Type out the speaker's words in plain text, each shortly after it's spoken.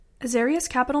Azarius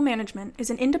Capital Management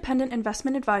is an independent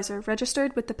investment advisor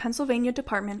registered with the Pennsylvania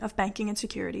Department of Banking and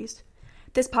Securities.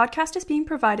 This podcast is being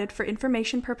provided for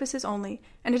information purposes only,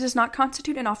 and it does not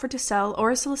constitute an offer to sell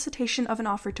or a solicitation of an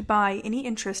offer to buy any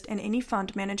interest in any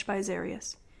fund managed by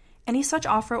Azarius. Any such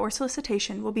offer or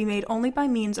solicitation will be made only by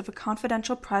means of a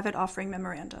confidential private offering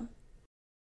memorandum.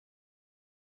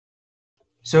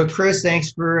 So, Chris,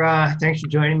 thanks for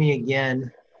joining me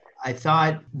again. I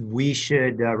thought we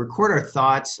should record our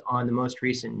thoughts on the most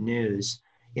recent news.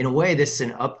 In a way, this is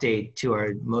an update to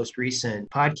our most recent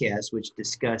podcast, which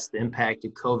discussed the impact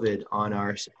of COVID on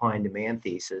our supply and demand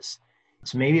thesis.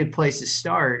 So maybe a place to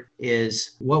start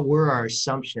is, what were our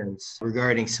assumptions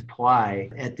regarding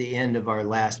supply at the end of our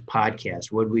last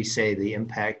podcast? What did we say the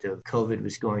impact of COVID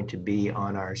was going to be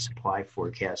on our supply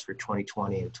forecast for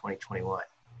 2020 and 2021?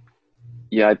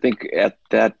 Yeah, I think at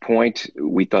that point,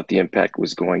 we thought the impact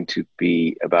was going to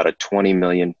be about a 20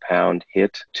 million pound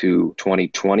hit to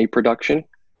 2020 production.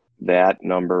 That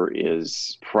number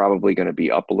is probably going to be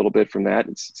up a little bit from that.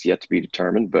 It's yet to be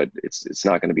determined, but it's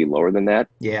not going to be lower than that.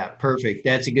 Yeah, perfect.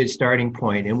 That's a good starting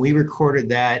point. And we recorded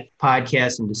that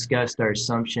podcast and discussed our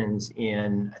assumptions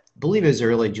in, I believe it was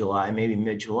early July, maybe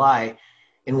mid-July.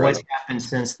 And Right. What's happened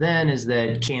since then is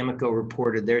that Cameco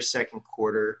reported their second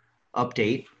quarter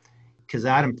update.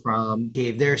 Kazatomprom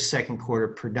gave their second quarter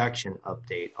production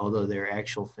update, although their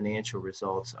actual financial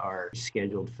results are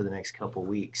scheduled for the next couple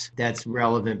weeks. That's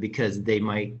relevant because they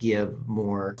might give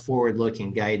more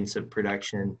forward-looking guidance of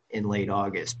production in late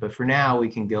August. But for now, we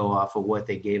can go off of what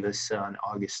they gave us on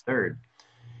August 3rd.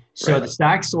 So Right. The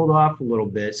stock sold off a little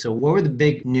bit. So what were the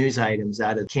big news items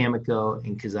out of Cameco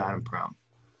and Kazatomprom?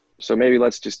 So maybe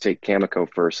let's just take Cameco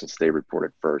first, since they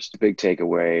reported first. The big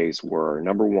takeaways were,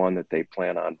 number one, that they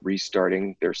plan on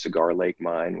restarting their Cigar Lake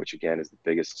mine, which again is the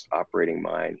biggest operating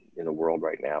mine in the world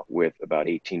right now, with about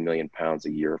 18 million pounds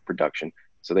a year of production.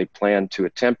 So they plan to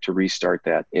attempt to restart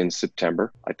that in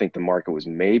September. I think the market was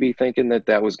maybe thinking that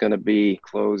that was going to be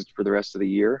closed for the rest of the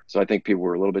year. So I think people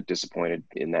were a little bit disappointed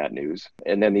in that news.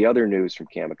 And then the other news from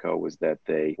Cameco was that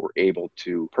they were able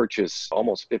to purchase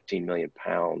almost 15 million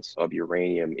pounds of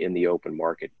uranium in the open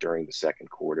market during the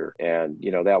second quarter. And,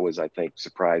 that was, I think,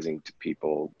 surprising to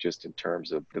people just in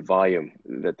terms of the volume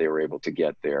that they were able to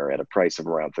get there at a price of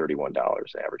around $31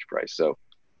 average price. So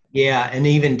Yeah, and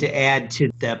even to add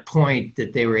to that point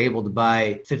that they were able to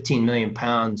buy 15 million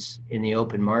pounds in the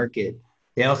open market,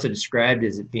 they also described it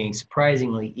as it being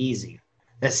surprisingly easy.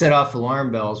 That set off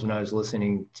alarm bells when I was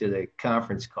listening to the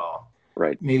conference call.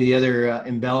 right. Maybe the other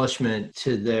embellishment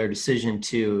to their decision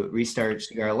to restart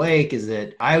Cigar Lake is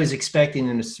that I was expecting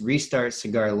them to restart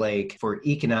Cigar Lake for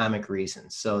economic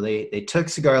reasons. So they took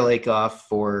Cigar Lake off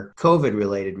for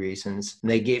COVID-related reasons,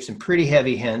 and they gave some pretty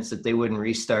heavy hints that they wouldn't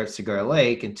restart Cigar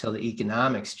Lake until the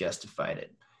economics justified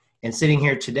it. And sitting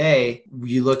here today,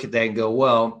 you look at that and go,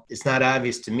 well, it's not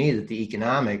obvious to me that the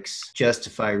economics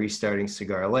justify restarting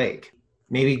Cigar Lake.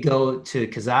 Maybe go to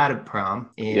Kazatomprom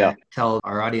and tell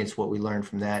our audience what we learned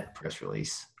from that press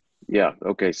release. Yeah.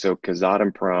 Okay. So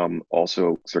Kazatomprom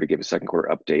also sort of gave a second quarter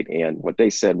update. And what they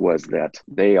said was that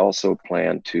they also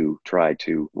plan to try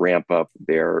to ramp up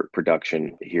their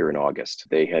production here in August.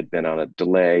 They had been on a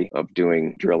delay of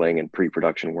doing drilling and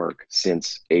pre-production work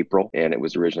since April. And it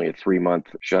was originally a 3-month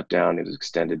shutdown. It was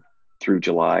extended through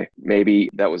July. Maybe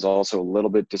that was also a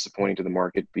little bit disappointing to the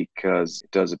market, because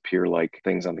it does appear like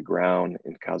things on the ground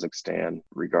in Kazakhstan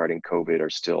regarding COVID are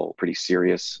still pretty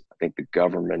serious. I think the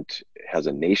government has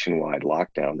a nationwide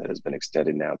lockdown that has been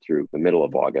extended now through the middle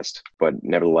of August. But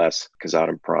nevertheless,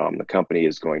 Kazatomprom, the company,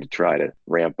 is going to try to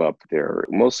ramp up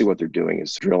mostly what they're doing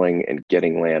is drilling and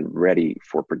getting land ready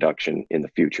for production in the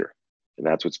future. And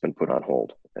that's what's been put on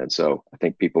hold. And so I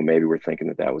think people maybe were thinking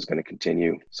that that was going to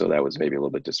continue. So that was maybe a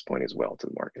little bit disappointing as well to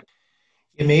the market.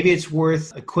 And maybe it's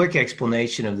worth a quick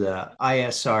explanation of the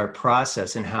ISR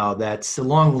process and how that's a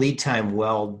long lead time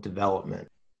well development.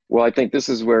 Well, I think this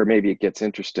is where maybe it gets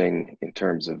interesting in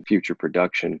terms of future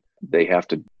production. They have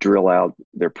to drill out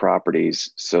their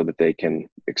properties so that they can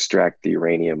extract the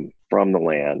uranium from the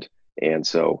land. And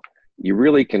so you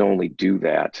really can only do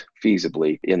that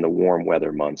feasibly in the warm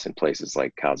weather months in places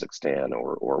like Kazakhstan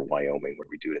or Wyoming, where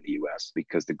we do it in the US,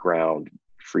 because the ground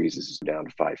freezes down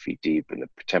to 5 feet deep, and the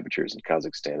temperatures in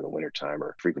Kazakhstan in the wintertime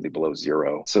are frequently below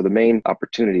zero. So the main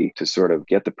opportunity to sort of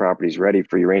get the properties ready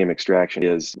for uranium extraction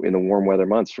is in the warm weather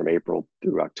months from April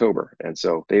through October. And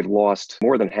so they've lost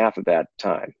more than half of that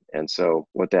time. And so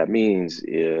what that means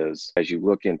is, as you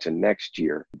look into next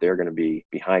year, they're going to be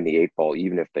behind the 8 ball,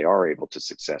 even if they are able to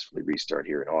successfully restart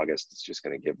here in August. It's just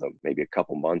going to give them maybe a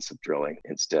couple months of drilling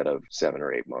instead of 7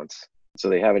 or 8 months. So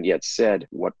they haven't yet said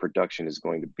what production is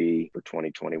going to be for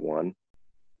 2021.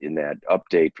 In that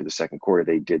update for the second quarter,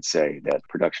 they did say that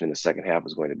production in the second half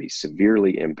was going to be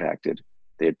severely impacted.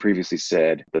 They had previously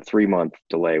said the 3-month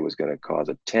delay was going to cause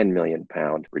a 10 million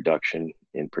pound reduction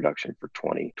in production for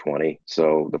 2020.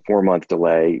 So the 4-month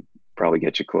delay probably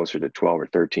gets you closer to 12 or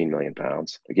 13 million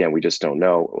pounds. Again, we just don't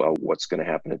know what's going to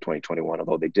happen in 2021,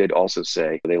 although they did also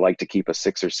say they like to keep a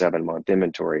 6 or 7 month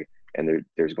inventory, and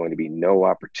there's going to be no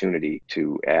opportunity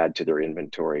to add to their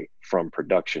inventory from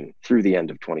production through the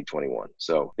end of 2021.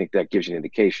 So I think that gives you an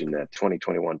indication that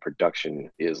 2021 production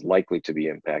is likely to be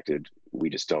impacted. We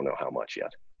just don't know how much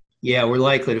yet. Yeah, we're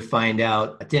likely to find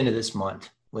out at the end of this month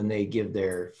when they give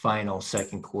their final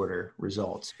second quarter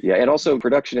results. Yeah, and also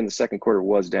production in the second quarter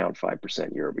was down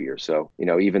 5% year over year. So,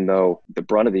 even though the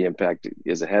brunt of the impact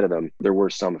is ahead of them, there were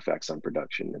some effects on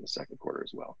production in the second quarter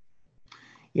as well.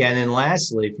 Yeah, and then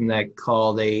lastly, from that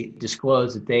call, they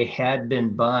disclosed that they had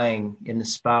been buying in the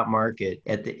spot market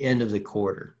at the end of the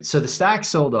quarter. So the stock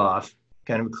sold off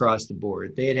kind of across the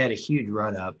board. They had a huge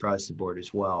run up across the board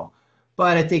as well.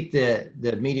 But I think the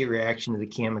immediate reaction to the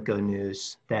Cameco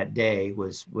news that day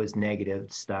was negative.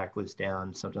 The stock was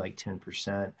down something like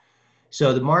 10%.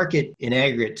 So the market in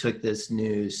aggregate took this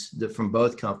news from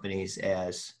both companies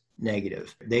as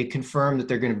negative. They confirmed that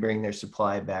they're going to bring their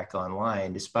supply back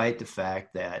online, despite the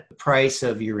fact that the price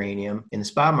of uranium, in the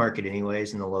spot market anyway,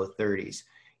 is in the low 30s.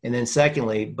 And then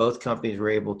secondly, both companies were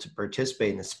able to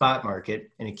participate in the spot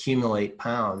market and accumulate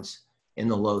pounds in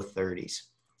the low 30s.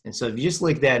 And so if you just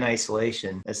look at that in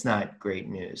isolation, that's not great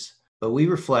news. But we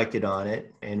reflected on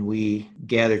it and we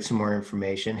gathered some more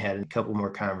information, had a couple more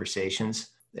conversations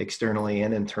externally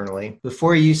and internally.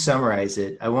 Before you summarize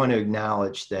it, I want to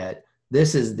acknowledge that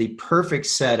this is the perfect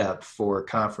setup for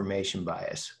confirmation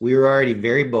bias. We were already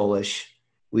very bullish.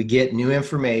 We get new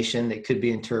information that could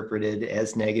be interpreted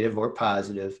as negative or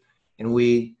positive. And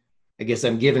I guess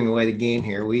I'm giving away the game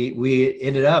here. We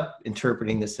ended up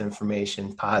interpreting this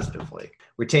information positively.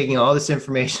 We're taking all this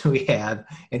information we have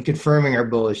and confirming our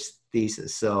bullish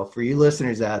thesis. So for you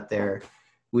listeners out there,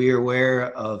 we are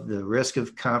aware of the risk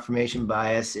of confirmation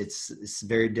bias. It's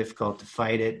very difficult to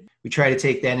fight it. We try to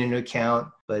take that into account,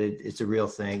 but it's a real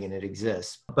thing and it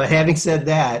exists. But having said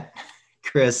that,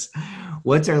 Chris,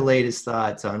 what's our latest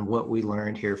thoughts on what we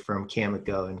learned here from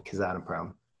Cameco and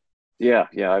Kazatomprom? Yeah,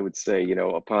 I would say,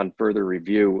 upon further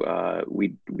review,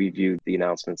 we view the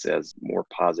announcements as more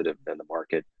positive than the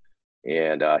market.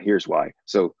 And here's why.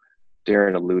 So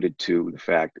Daren alluded to the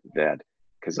fact that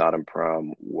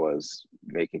Kazatomprom was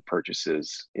making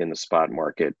purchases in the spot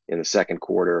market in the second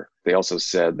quarter. They also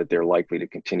said that they're likely to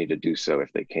continue to do so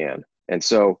if they can. And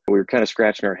so we were kind of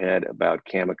scratching our head about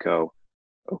Cameco.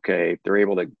 Okay, they're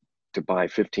able to buy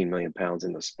 15 million pounds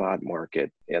in the spot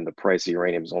market and the price of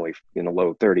uranium is only in the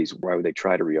low 30s. Why would they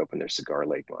try to reopen their Cigar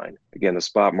Lake line? Again, the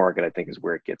spot market, I think, is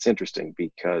where it gets interesting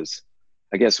because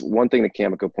I guess one thing that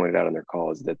Cameco pointed out on their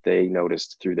call is that they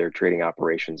noticed through their trading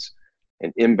operations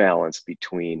an imbalance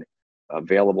between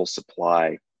available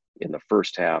supply in the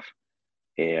first half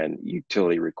and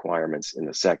utility requirements in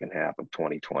the second half of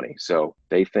 2020. So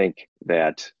they think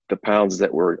that the pounds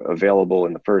that were available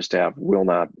in the first half will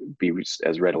not be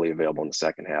as readily available in the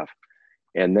second half.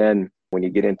 And then when you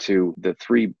get into the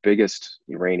three biggest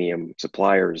uranium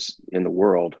suppliers in the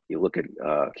world, you look at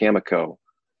Cameco,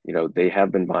 they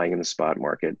have been buying in the spot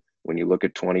market. When you look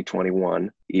at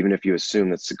 2021, even if you assume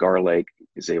that Cigar Lake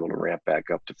is able to ramp back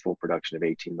up to full production of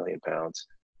 18 million pounds,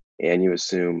 and you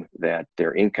assume that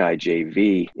their Inkai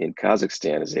JV in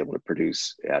Kazakhstan is able to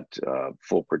produce at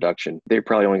full production, they're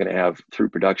probably only going to have through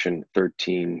production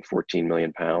 13, 14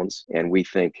 million pounds. And we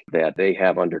think that they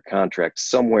have under contract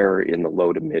somewhere in the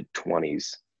low to mid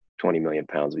 20s, 20 million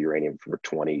pounds of uranium for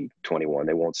 2021.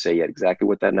 They won't say yet exactly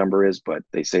what that number is, but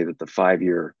they say that the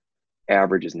 5-year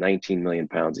average is 19 million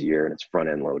pounds a year and it's front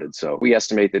end loaded. So we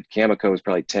estimate that Cameco is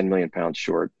probably 10 million pounds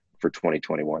short for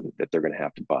 2021 that they're going to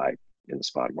have to buy in the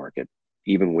spot market,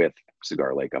 even with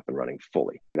Cigar Lake up and running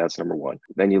fully. That's number one.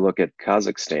 Then you look at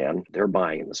Kazakhstan, they're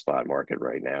buying in the spot market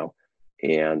right now.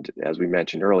 And as we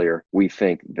mentioned earlier, we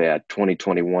think that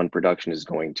 2021 production is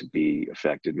going to be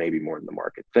affected maybe more than the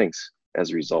market thinks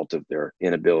as a result of their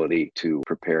inability to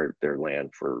prepare their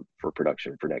land for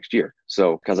production for next year.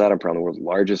 So Kazatomprom, the world's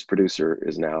largest producer,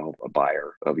 is now a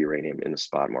buyer of uranium in the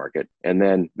spot market. And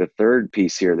then the third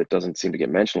piece here that doesn't seem to get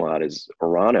mentioned a lot is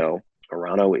Orano.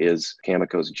 Orano is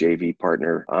Cameco's JV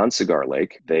partner on Cigar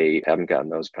Lake. They haven't gotten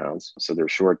those pounds, so they're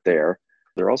short there.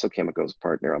 They're also Cameco's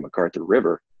partner on McArthur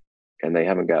River, and they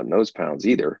haven't gotten those pounds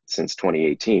either since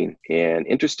 2018. And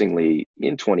interestingly,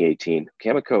 in 2018,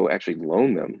 Cameco actually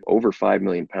loaned them over 5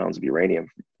 million pounds of uranium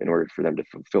in order for them to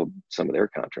fulfill some of their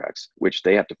contracts, which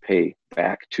they have to pay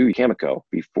back to Cameco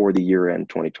before the year end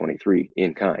 2023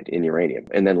 in kind, in uranium.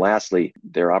 And then lastly,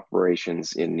 their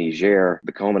operations in Niger,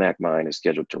 the Cominac mine is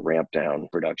scheduled to ramp down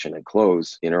production and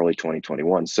close in early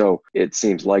 2021. So it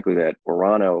seems likely that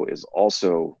Orano is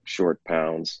also short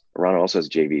pounds. Orano also has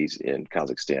JVs in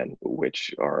Kazakhstan,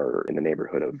 which are in the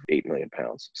neighborhood of 8 million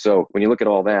pounds. So when you look at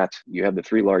all that, you have the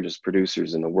three largest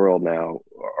producers in the world now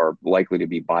are likely to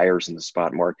be buyers in the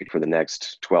spot market for the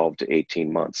next 12 to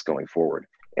 18 months going forward.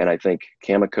 And I think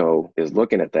Cameco is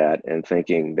looking at that and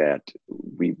thinking that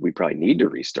we probably need to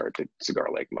restart the Cigar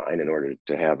Lake mine in order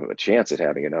to have a chance at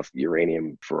having enough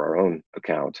uranium for our own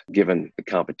account, given the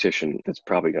competition that's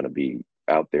probably going to be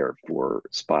out there for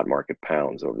spot market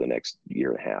pounds over the next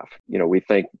year and a half. We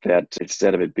think that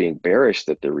instead of it being bearish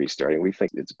that they're restarting, we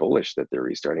think it's bullish that they're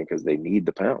restarting because they need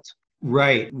the pounds.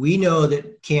 Right. We know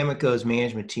that Cameco's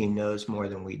management team knows more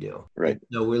than we do. Right.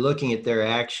 So we're looking at their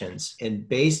actions, and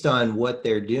based on what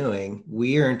they're doing,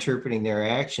 we are interpreting their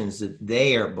actions that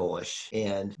they are bullish,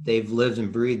 and they've lived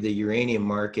and breathed the uranium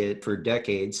market for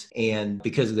decades. And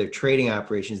because of their trading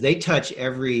operations, they touch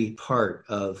every part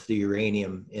of the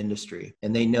uranium industry,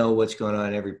 and they know what's going on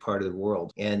in every part of the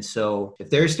world. And so if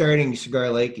they're starting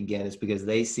Cigar Lake again, it's because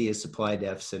they see a supply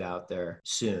deficit out there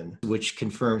soon, which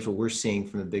confirms what we're seeing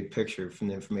from the big picture, from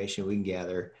the information we can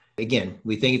gather. Again,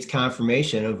 we think it's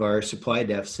confirmation of our supply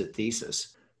deficit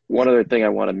thesis. One other thing I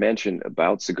want to mention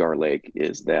about Cigar Lake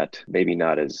is that maybe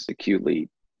not as acutely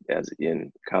as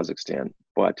in Kazakhstan,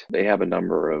 but they have a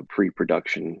number of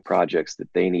pre-production projects that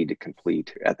they need to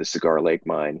complete at the Cigar Lake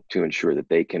mine to ensure that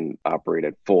they can operate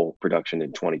at full production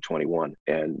in 2021.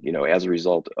 And, as a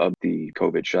result of the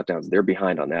COVID shutdowns, they're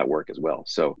behind on that work as well.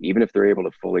 So even if they're able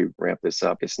to fully ramp this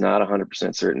up, it's not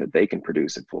 100% certain that they can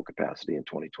produce at full capacity in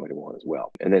 2021 as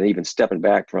well. And then even stepping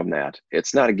back from that,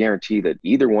 it's not a guarantee that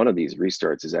either one of these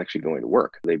restarts is actually going to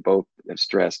work. They both have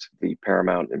stressed the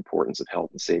paramount importance of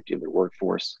health and safety of their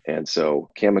workforce. And so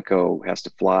Cameco has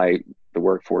to fly the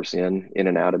workforce in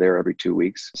and out of there every 2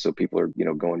 weeks. So people are,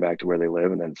 going back to where they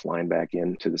live and then flying back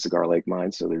into the Cigar Lake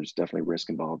mine. So there's definitely risk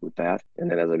involved with that. And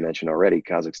then, as I mentioned already,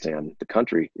 Kazakhstan, the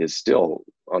country, is still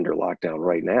under lockdown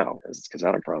right now as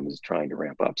Kazatomprom is trying to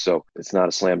ramp up. So it's not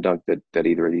a slam dunk that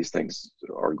either of these things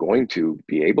are going to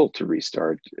be able to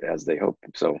restart as they hope.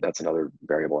 So that's another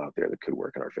variable out there that could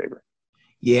work in our favor.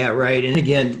 Yeah, right. And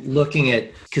again, looking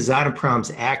at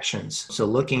Kazatomprom's actions, so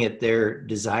looking at their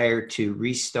desire to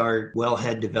restart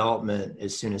wellhead development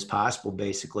as soon as possible,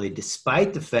 basically,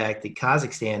 despite the fact that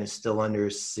Kazakhstan is still under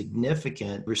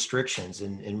significant restrictions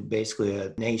and basically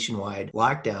a nationwide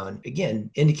lockdown, again,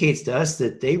 indicates to us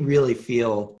that they really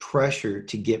feel pressure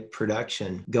to get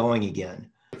production going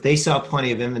again. If they saw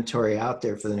plenty of inventory out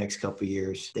there for the next couple of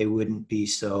years, they wouldn't be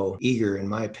so eager, in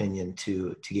my opinion,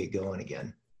 to get going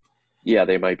again. Yeah,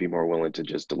 they might be more willing to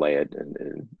just delay it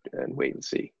and wait and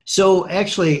see. So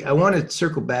actually, I want to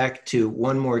circle back to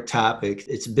one more topic.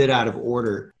 It's a bit out of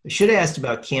order. I should have asked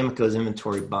about Cameco's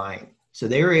inventory buying. So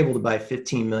they were able to buy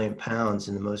 15 million pounds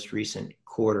in the most recent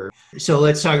quarter. So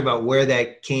let's talk about where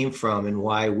that came from and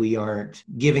why we aren't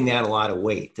giving that a lot of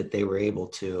weight, that they were able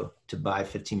to buy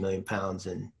 15 million pounds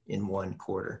in one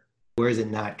quarter. Where is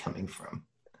it not coming from?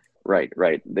 Right.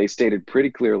 They stated pretty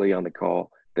clearly on the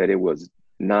call that it was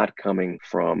not coming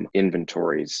from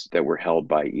inventories that were held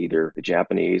by either the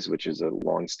Japanese, which is a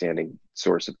longstanding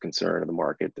source of concern in the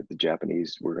market, that the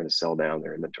Japanese were going to sell down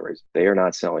their inventories. They are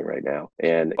not selling right now.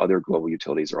 And other global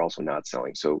utilities are also not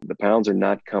selling. So the pounds are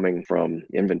not coming from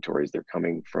inventories. They're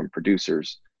coming from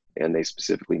producers. And they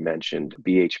specifically mentioned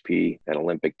BHP at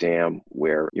Olympic Dam,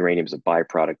 where uranium is a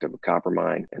byproduct of a copper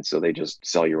mine. And so they just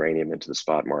sell uranium into the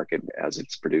spot market as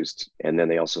it's produced. And then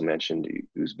they also mentioned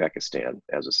Uzbekistan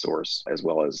as a source, as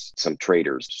well as some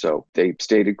traders. So they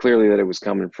stated clearly that it was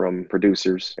coming from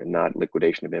producers and not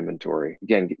liquidation of inventory.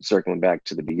 Again, circling back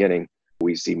to the beginning,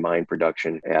 we see mine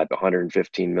production at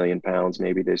 115 million pounds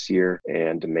maybe this year,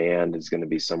 and demand is going to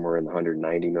be somewhere in the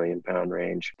 190 million pound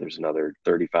range. There's another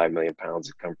 35 million pounds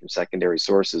that come from secondary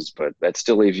sources, but that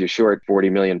still leaves you short 40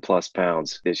 million plus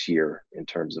pounds this year in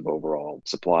terms of overall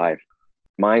supply.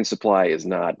 Mine supply is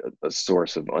not a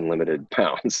source of unlimited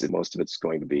pounds. Most of it's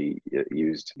going to be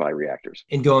used by reactors.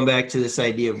 And going back to this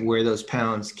idea of where those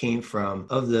pounds came from,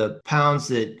 of the pounds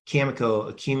that Cameco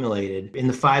accumulated, in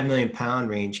the 5 million pound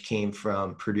range came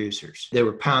from producers. There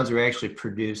were pounds that were actually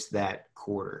produced that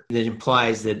quarter. That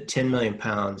implies that 10 million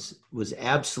pounds was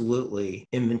absolutely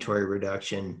inventory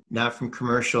reduction, not from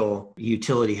commercial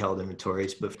utility held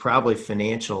inventories, but probably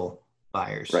financial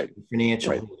buyers,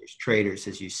 financial holders, traders,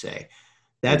 as you say.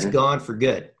 That's gone for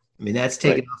good. I mean, that's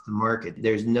taken off the market.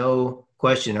 There's no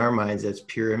question in our minds, that's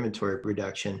pure inventory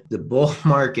reduction. The bull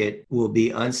market will be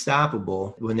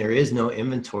unstoppable when there is no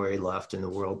inventory left in the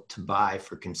world to buy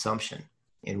for consumption.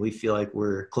 And we feel like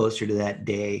we're closer to that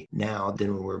day now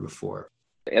than we were before.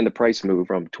 And the price move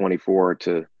from 24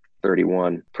 to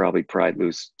 31 probably pried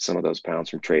loose some of those pounds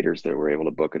from traders that were able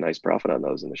to book a nice profit on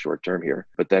those in the short term here.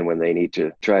 But then when they need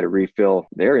to try to refill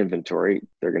their inventory,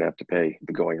 they're going to have to pay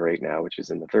the going rate now, which is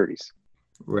in the 30s.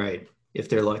 Right. If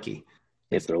they're lucky.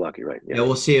 If they're lucky, right. Yeah,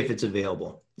 we'll see if it's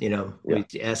available. We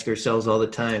ask ourselves all the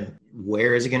time,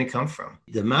 where is it going to come from?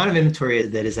 The amount of inventory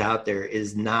that is out there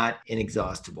is not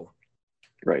inexhaustible.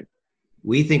 Right.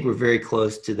 We think we're very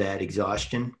close to that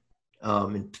exhaustion.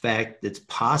 In fact, it's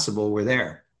possible we're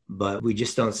there, but we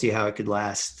just don't see how it could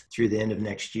last through the end of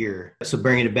next year. So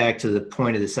bringing it back to the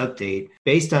point of this update,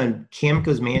 based on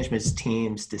Cameco's management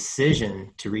team's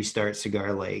decision to restart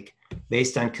Cigar Lake,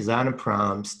 based on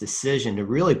Kazatomprom's decision to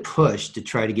really push to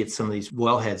try to get some of these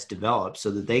wellheads developed so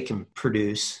that they can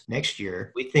produce next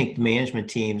year, we think management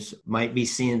teams might be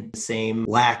seeing the same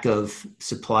lack of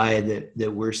supply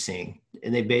that we're seeing.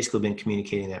 And they've basically been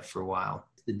communicating that for a while.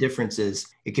 The difference is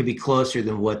it could be closer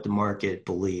than what the market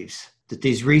believes. That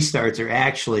these restarts are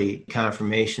actually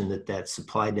confirmation that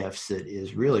supply deficit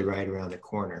is really right around the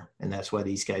corner. And that's why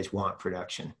these guys want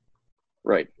production.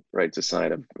 Right. It's a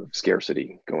sign of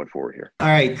scarcity going forward here. All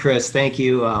right, Chris, thank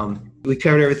you. We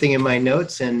covered everything in my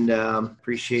notes and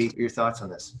appreciate your thoughts on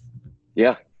this.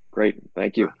 Yeah, great.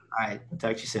 Thank you. All right.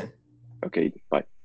 Talk to you soon. Okay, bye.